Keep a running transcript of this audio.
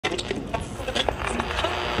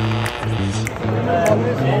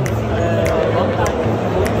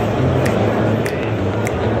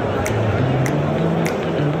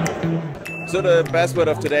So the buzzword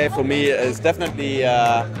of today for me is definitely,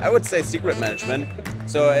 I would say, secret management.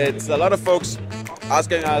 So it's a lot of folks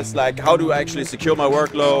asking us, like, how do I actually secure my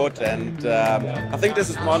workload? And I think this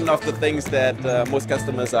is one of the things that most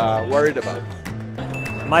customers are worried about.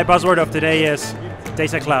 My buzzword of today is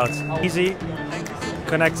data cloud. Easy,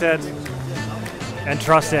 connected, and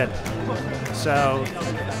trusted. So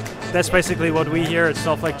that's basically what we here at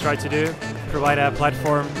Snowflake try to do, provide a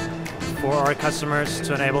platform for our customers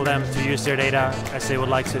to enable them to use their data as they would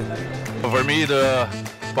like to. For me, the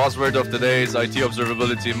buzzword of the day is IT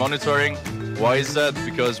observability and monitoring. Why is that?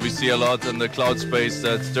 Because we see a lot in the cloud space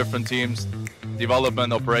that different teams,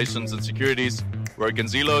 development, operations, and securities work in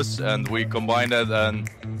silos, and we combine that, and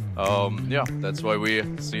yeah, that's why we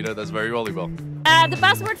see that as very valuable. The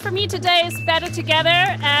buzzword for me today is better together,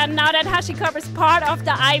 and now that HashiCorp is part of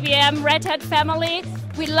the IBM Red Hat family,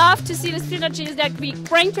 we love to see the synergies that we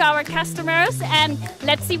bring to our customers, and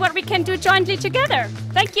let's see what we can do jointly together.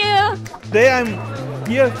 Thank you! Today I'm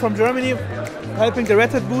here from Germany helping the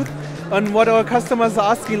Red Hat booth on what our customers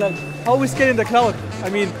are asking, like how we scale in the cloud. I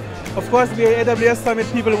mean, of course we are AWS Summit,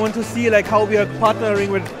 people want to see like how we are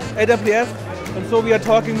partnering with AWS, and so we are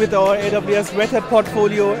talking with our AWS Red Hat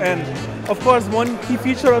portfolio, and of course one key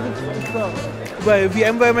feature of it is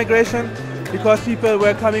VMware migration, because people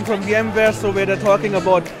were coming from VMware, so we are talking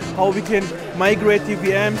about how we can migrate the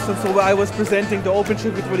VMs, and so I was presenting the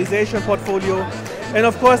OpenShift Virtualization portfolio. And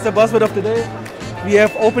of course the buzzword of the day, we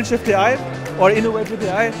have OpenShift AI, or Innovate with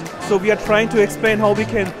AI, so we are trying to explain how we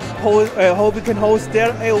can host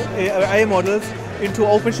their AI models into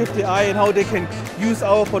OpenShift AI and how they can use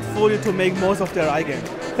our portfolio to make most of their AI game.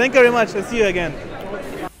 Thank you very much, and see you again.